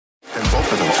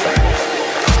both of them fail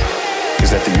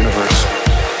is that the universe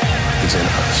is in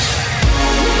us.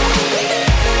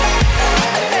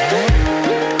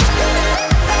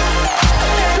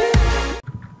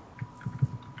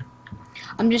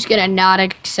 I'm just gonna not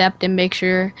accept and make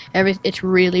sure it's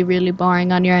really, really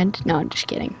boring on your end. No, I'm just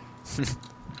kidding.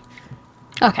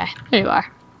 Okay, there you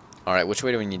are. Alright, which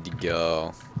way do we need to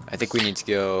go? I think we need to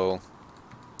go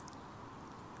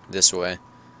this way,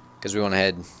 because we want to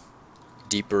head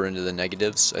deeper into the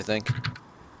negatives, I think,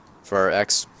 for our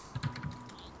X.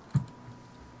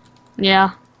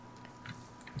 Yeah.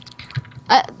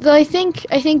 Though I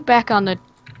think back on the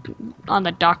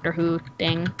Doctor Who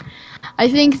thing, I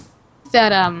think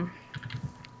that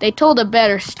they told a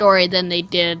better story than they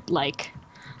did like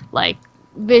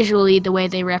visually, the way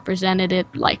they represented it,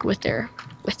 like with their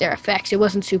effects. It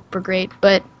wasn't super great,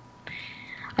 but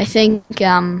I think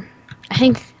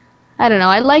I don't know,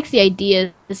 I like the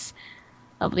ideas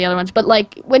of the other ones, but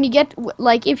like when you get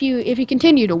like if you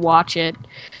continue to watch it,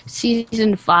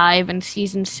 season 5 and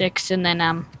season 6 and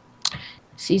then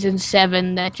season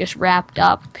 7 that just wrapped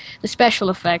up, the special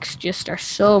effects just are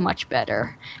so much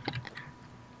better.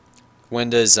 When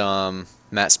does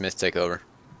Matt Smith take over?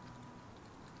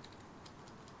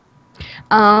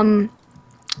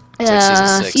 It's like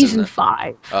season 6, Season isn't it?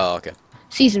 5. Oh, okay.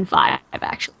 Season 5,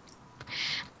 actually.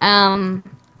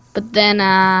 But then,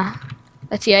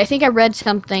 let's see, I think I read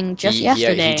something just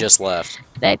yesterday. He just left.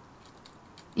 That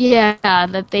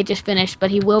they just finished, but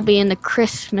he will be in the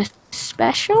Christmas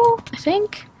special, I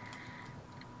think.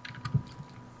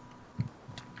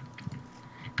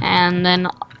 And then,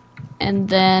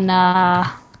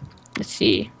 let's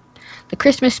see, the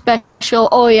Christmas special.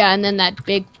 Oh yeah, and then that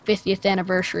big 50th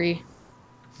anniversary.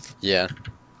 Yeah.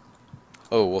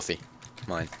 Oh, Wolfie,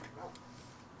 mine.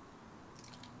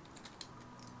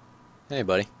 Hey,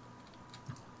 buddy.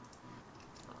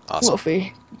 Awesome.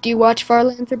 Wolfie, do you watch Far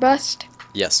Lands or Bust?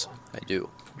 Yes, I do.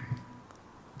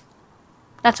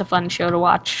 That's a fun show to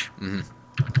watch. Mm-hmm.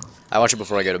 I watch it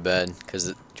before I go to bed,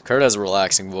 because Kurt has a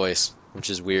relaxing voice, which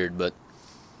is weird, but...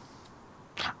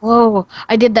 Whoa,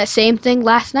 I did that same thing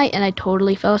last night, and I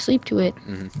totally fell asleep to it.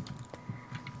 Mm-hmm.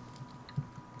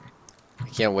 I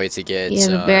can't wait to get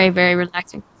Yeah, very, very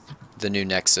relaxing. the new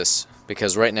Nexus,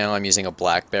 because right now I'm using a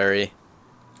BlackBerry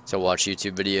to watch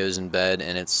YouTube videos in bed,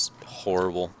 and it's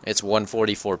horrible. It's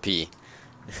 144p.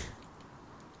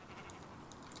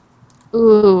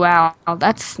 Ooh, wow,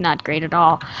 that's not great at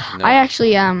all. No. I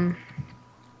actually, I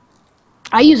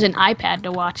use an iPad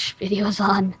to watch videos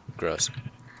on. Gross.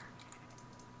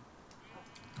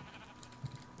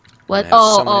 What? I have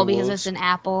so Oh, many because wolves. it's an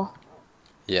Apple.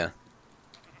 Yeah.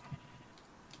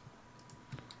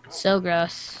 So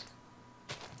gross.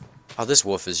 Oh, this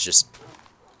wolf is just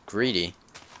greedy.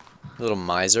 Little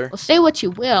miser. Well, say what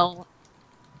you will.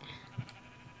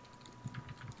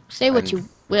 Say what I'm- you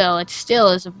will. It still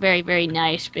is a very, very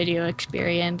nice video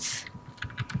experience.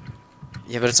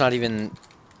 Yeah, but it's not even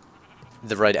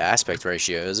the right aspect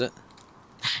ratio, is it?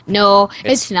 No,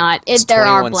 it's not. There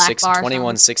are black bars.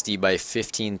 2160 by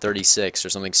 1536 or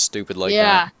something stupid like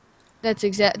Yeah, that. that's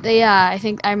exactly. Yeah, I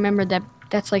think I remember that.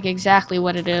 That's like exactly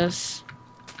what it is.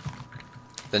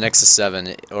 The Nexus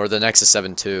 7 or the Nexus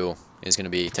 7 II is going to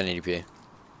be 1080p,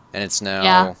 and it's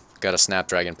now got a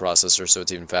Snapdragon processor, so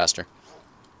it's even faster.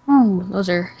 Ooh, those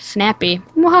are snappy.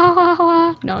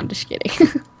 No, I'm just kidding.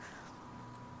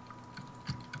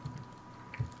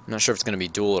 I'm not sure if it's going to be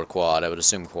dual or quad. I would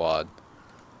assume quad.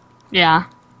 Yeah.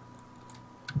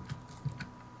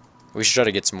 We should try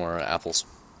to get some more apples.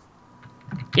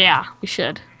 Yeah, we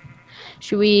should.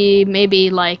 Should we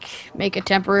maybe like make a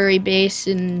temporary base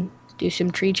and do some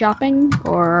tree chopping,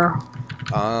 or?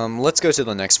 Let's go to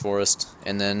the next forest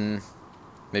and then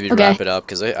maybe Okay. wrap it up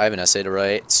because I have an essay to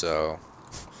write, so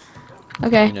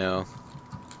Okay. you know,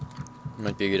 it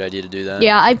might be a good idea to do that.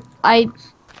 Yeah, I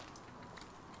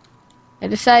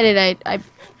decided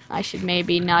I should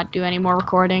maybe not do any more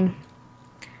recording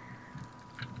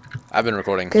I've been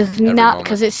recording because every moment.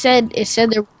 it said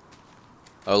there.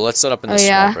 Oh, let's set up in this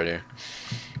swamp right here.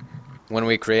 When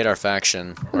we create our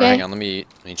faction, or Okay. hang on, let me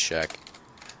check.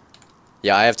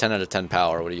 Yeah, I have 10 out of 10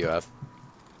 power. What do you have?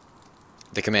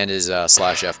 The command is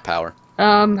 /F power.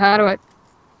 How do I?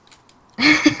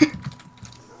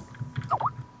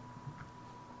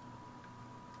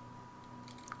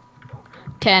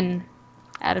 10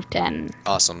 out of 10.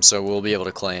 Awesome. So we'll be able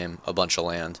to claim a bunch of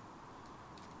land.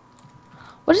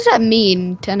 What does that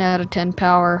mean? 10 out of 10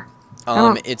 power.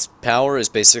 Its power is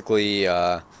basically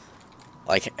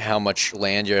like how much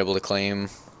land you're able to claim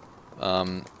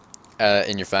in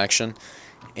your faction,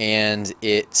 and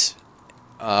it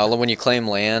when you claim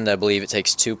land, I believe it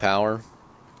takes 2 power,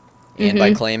 and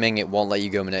by claiming, it won't let you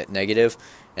go negative.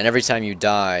 And every time you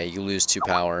die, you lose 2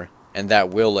 power, and that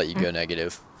will let you go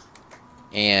negative.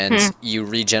 And you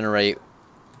regenerate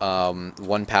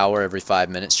 1 power every 5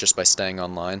 minutes just by staying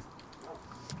online.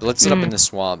 But let's set up in the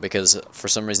swamp, because for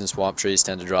some reason swamp trees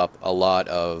tend to drop a lot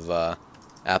of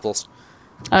apples.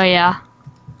 Oh, yeah.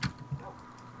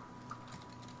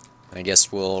 I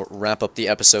guess we'll wrap up the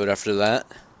episode after that.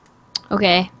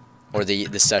 Okay. Or the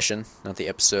session, not the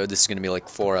episode. This is going to be like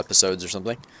 4 episodes or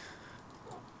something.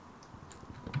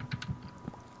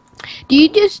 Do you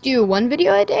just do 1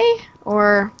 video a day,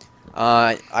 or?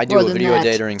 I do More a than video a that?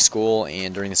 day during school,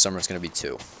 and during the summer it's going to be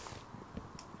 2.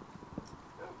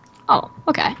 Oh,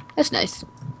 okay. That's nice.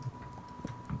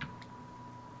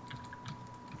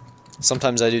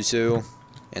 Sometimes I do 2,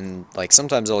 and like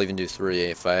sometimes I'll even do 3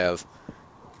 if I have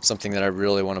something that I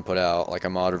really want to put out, like a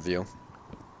mod review.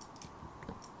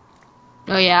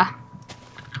 Oh, yeah.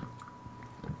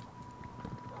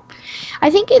 I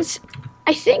think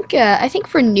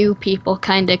for new people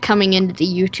kind of coming into the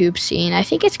YouTube scene, I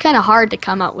think it's kind of hard to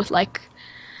come up with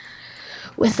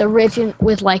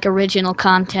original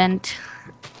content.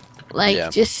 Like, Yeah.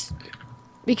 just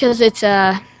because it's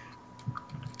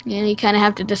you kind of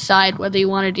have to decide whether you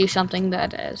want to do something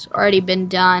that has already been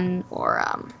done, or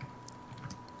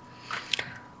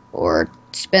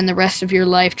spend the rest of your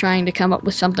life trying to come up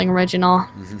with something original.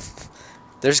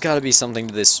 There's got to be something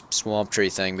to this swamp tree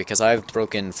thing, because I've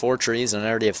broken 4 trees and I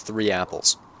already have 3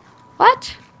 apples.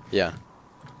 What? Yeah.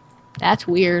 That's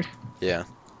weird. Yeah.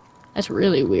 That's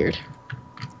really weird.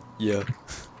 Yeah.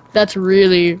 That's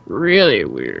really, really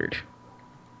weird.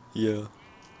 Yeah.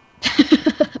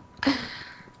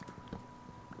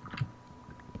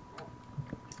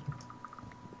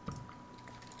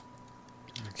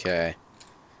 Okay.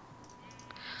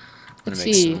 I'm gonna Let's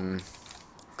make see. some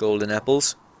golden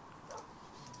apples.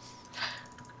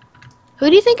 Who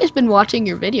do you think has been watching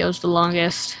your videos the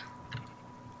longest?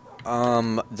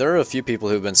 There are a few people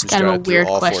who've been Kind of a subscribed to weird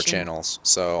all 4 question. channels,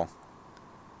 so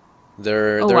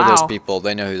they're Oh, those wow. people.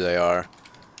 They know who they are,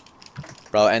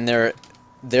 bro. And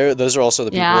those are also the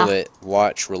people Yeah. that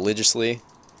watch religiously,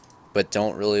 but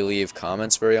don't really leave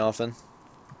comments very often.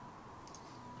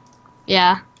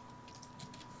 Yeah.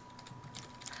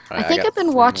 Alright, I think got I've been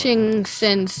 3 more. watching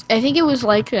since I think it was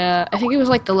like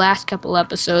the last couple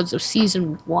episodes of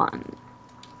season 1.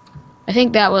 I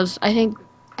think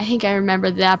I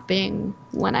remember that being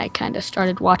when I kind of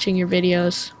started watching your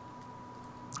videos.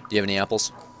 Do you have any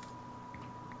apples?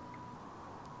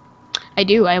 I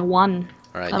do. I have 1.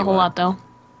 Alright, Not you a whole want- lot though.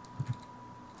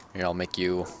 Here, I'll make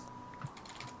you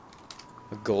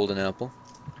a golden apple.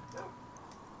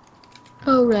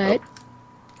 All right.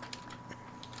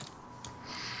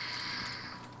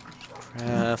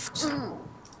 Craft.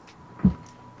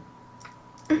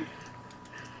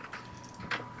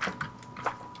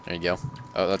 There you go.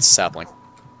 Oh, that's a sapling.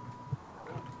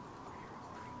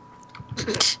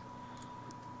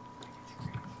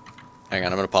 Hang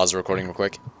on, I'm gonna pause the recording real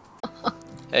quick.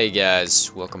 Hey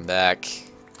guys, welcome back.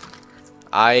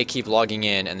 I keep logging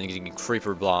in and then getting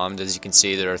creeper bombed. As you can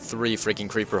see, there are 3 freaking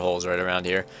creeper holes right around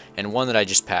here, and 1 that I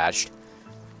just patched.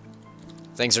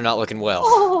 Things are not looking well.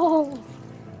 Oh.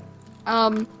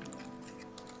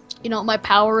 You know what my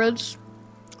power is?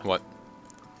 What?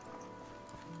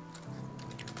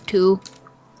 2.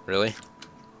 Really?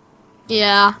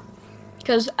 Yeah.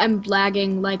 Because I'm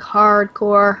lagging like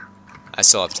hardcore. I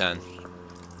still have 10.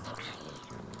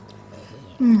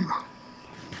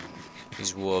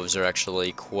 These wolves are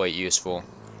actually quite useful.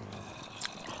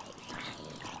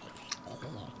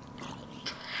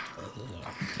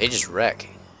 They just wreck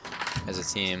as a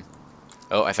team.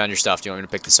 Oh, I found your stuff. Do you want me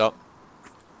to pick this up?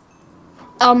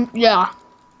 Yeah.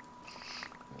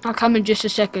 I'll come in just a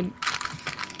second.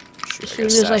 Shoot, As I soon gotta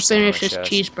as I stash some in my finish this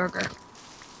chest. cheeseburger.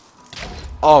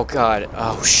 Oh god.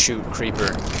 Oh shoot, creeper.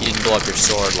 You didn't blow up your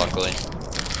sword, luckily.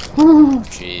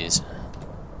 Jeez.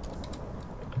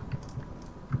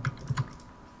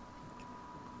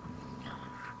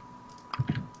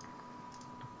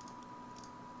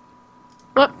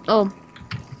 What? Oh.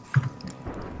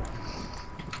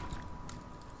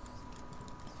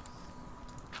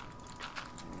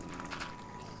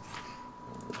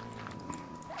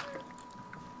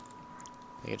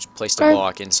 I just placed a Okay.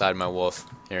 block inside my wolf.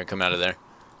 Here, come out of there.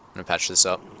 I'm gonna patch this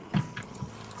up.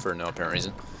 For no apparent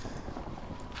reason.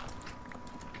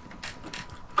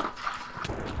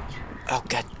 Oh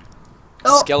god.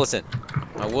 Oh. Skeleton.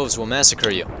 My wolves will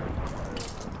massacre you.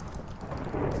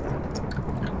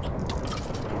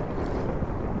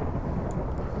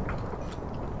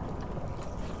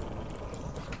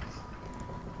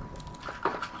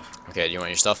 Okay, do you want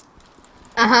your stuff?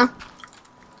 Uh-huh.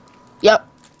 Yep.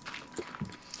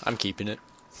 I'm keeping it.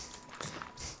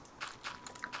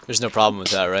 There's no problem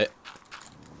with that, right?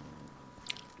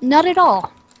 Not at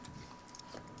all.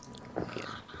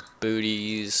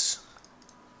 Booties.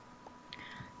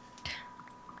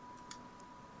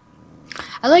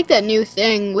 I like that new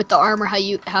thing with the armor. How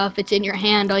if it's in your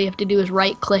hand, all you have to do is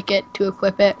right click it to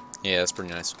equip it. Yeah, that's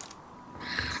pretty nice.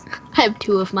 I have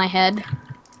 2 of my head.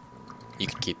 You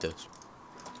can keep those.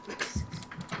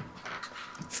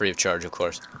 Free of charge, of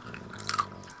course.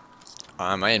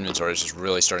 My inventory is just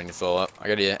really starting to fill up. I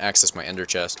gotta access my ender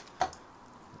chest.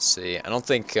 Let's see. I don't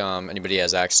think anybody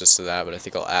has access to that, but I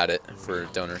think I'll add it for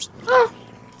donors.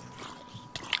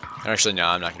 Actually, no,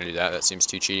 I'm not gonna do that. That seems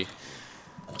too cheaty.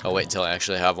 I'll wait until I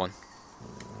actually have one.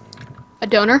 A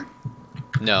donor?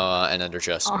 No, an ender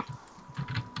chest. Oh.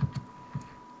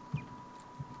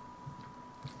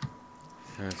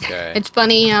 Okay. It's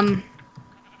funny, I'm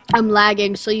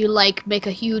lagging, so you like make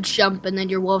a huge jump and then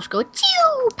your wolves go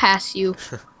chew past you.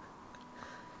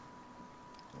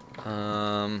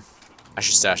 I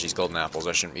should stash these golden apples.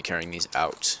 I shouldn't be carrying these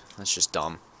out. That's just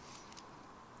dumb.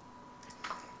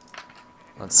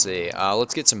 Let's see.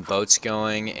 Let's get some boats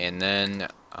going and then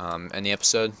end the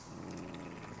episode.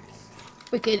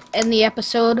 We could end the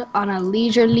episode on a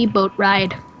leisurely boat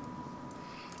ride.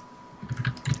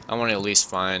 I want to at least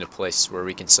find a place where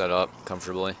we can set up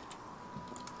comfortably.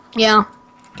 Yeah.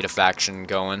 Get a faction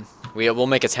going. We'll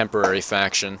make a temporary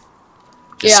faction.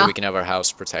 Just so we can have our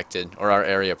house protected. Or our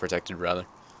area protected, rather.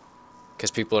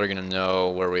 Because people are going to know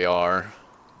where we are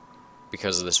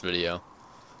because of this video.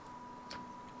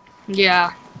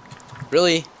 Yeah.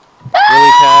 Really?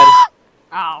 Lily pad?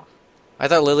 Ow. I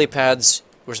thought lily pads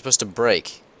were supposed to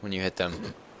break when you hit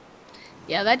them.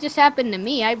 Yeah, that just happened to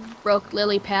me. I broke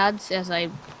lily pads as I...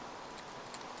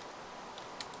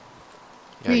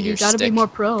 Dude, you gotta be more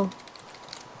pro.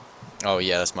 Oh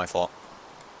yeah, that's my fault.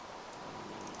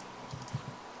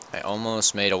 I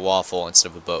almost made a waffle instead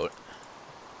of a boat.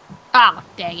 Ah,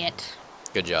 dang it.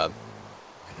 Good job.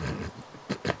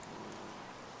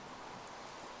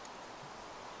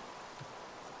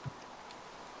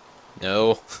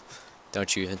 No,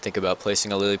 don't you even think about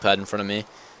placing a lily pad in front of me.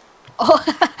 Oh,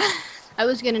 I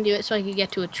was gonna do it so I could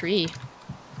get to a tree.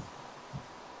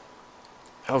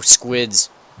 Oh, squids.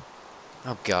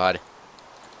 Oh god.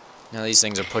 Now these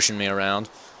things are pushing me around.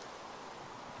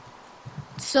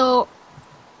 So,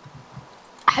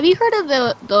 have you heard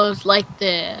of those, like,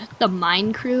 the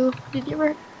mine crew? Did you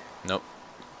ever? Nope.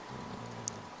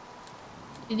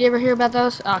 Did you ever hear about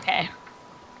those? Okay.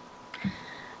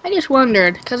 I just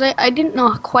wondered, because I didn't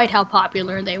know quite how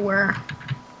popular they were.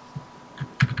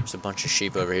 There's a bunch of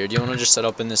sheep over here. Do you want to just set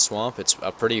up in this swamp? It's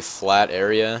a pretty flat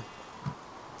area.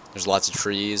 There's lots of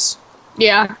trees.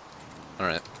 Yeah.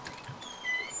 Alright.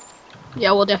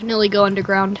 Yeah, we'll definitely go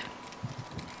underground.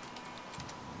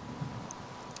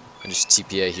 I just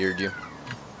TPA here'd you.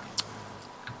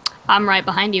 I'm right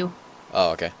behind you,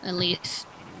 Oh, okay. at least.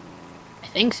 I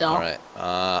think so. Alright.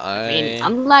 I mean,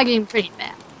 I'm lagging pretty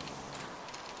bad.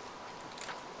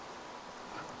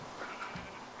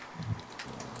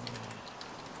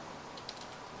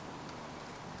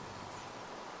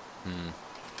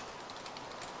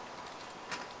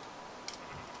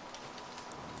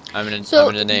 I'm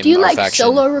gonna name do you our like faction.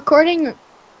 solo recording?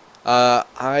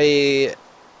 I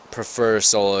prefer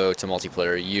solo to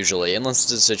multiplayer usually, unless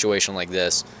it's a situation like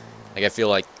this. Like I feel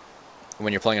like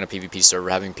when you're playing on a PvP server,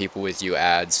 having people with you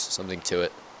adds something to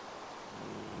it.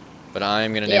 But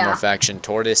I'm gonna name our faction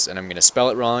Tortoise, and I'm gonna spell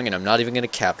it wrong, and I'm not even gonna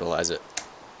capitalize it.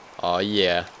 Aw,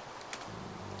 yeah.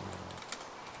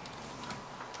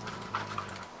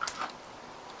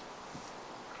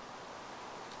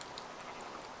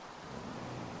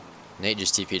 Nate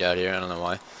just TP'd out here, I don't know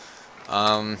why.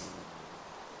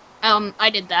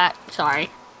 I did that. Sorry.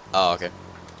 Oh, okay.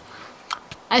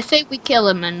 I think we kill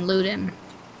him and loot him.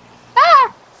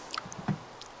 Ah!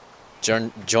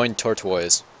 Join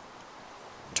Tortoise.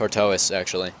 Tortoise,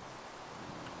 actually.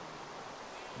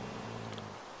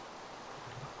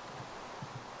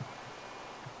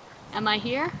 Am I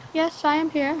here? Yes, I am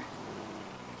here.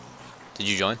 Did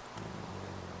you join?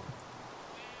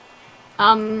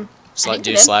 I think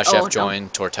Do it is. /F Oh, join no.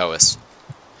 Tortoise.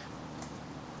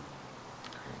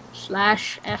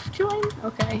 /F join?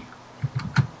 Okay.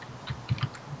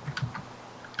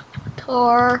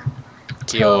 Tor.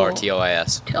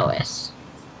 Tortoise. Tortoise.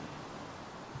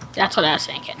 That's what I was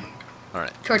thinking.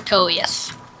 Alright.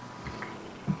 Tortoise.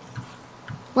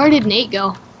 Where did Nate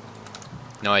go?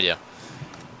 No idea.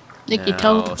 Nicky Now,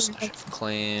 Toe. /F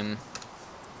claim.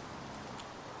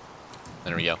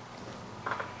 There we go.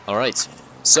 Alright.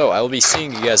 So, I will be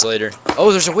seeing you guys later.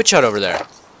 Oh, there's a witch hut over there.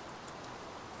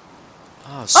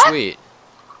 Oh, sweet.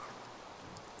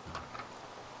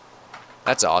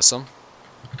 That's awesome.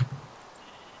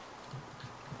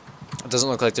 It doesn't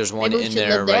look like there's one Maybe we in should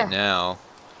there live right there. now.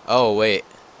 Oh, wait.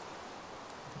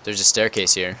 There's a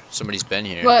staircase here. Somebody's been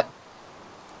here. What?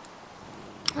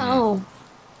 Oh.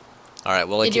 Alright,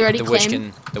 well, Did you already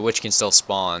the witch can still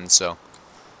spawn, so.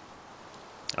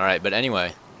 Alright, but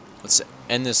anyway, let's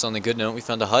end this on the good note. We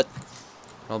found a hut.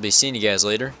 I'll be seeing you guys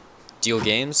later. Diehl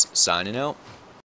Games, signing out.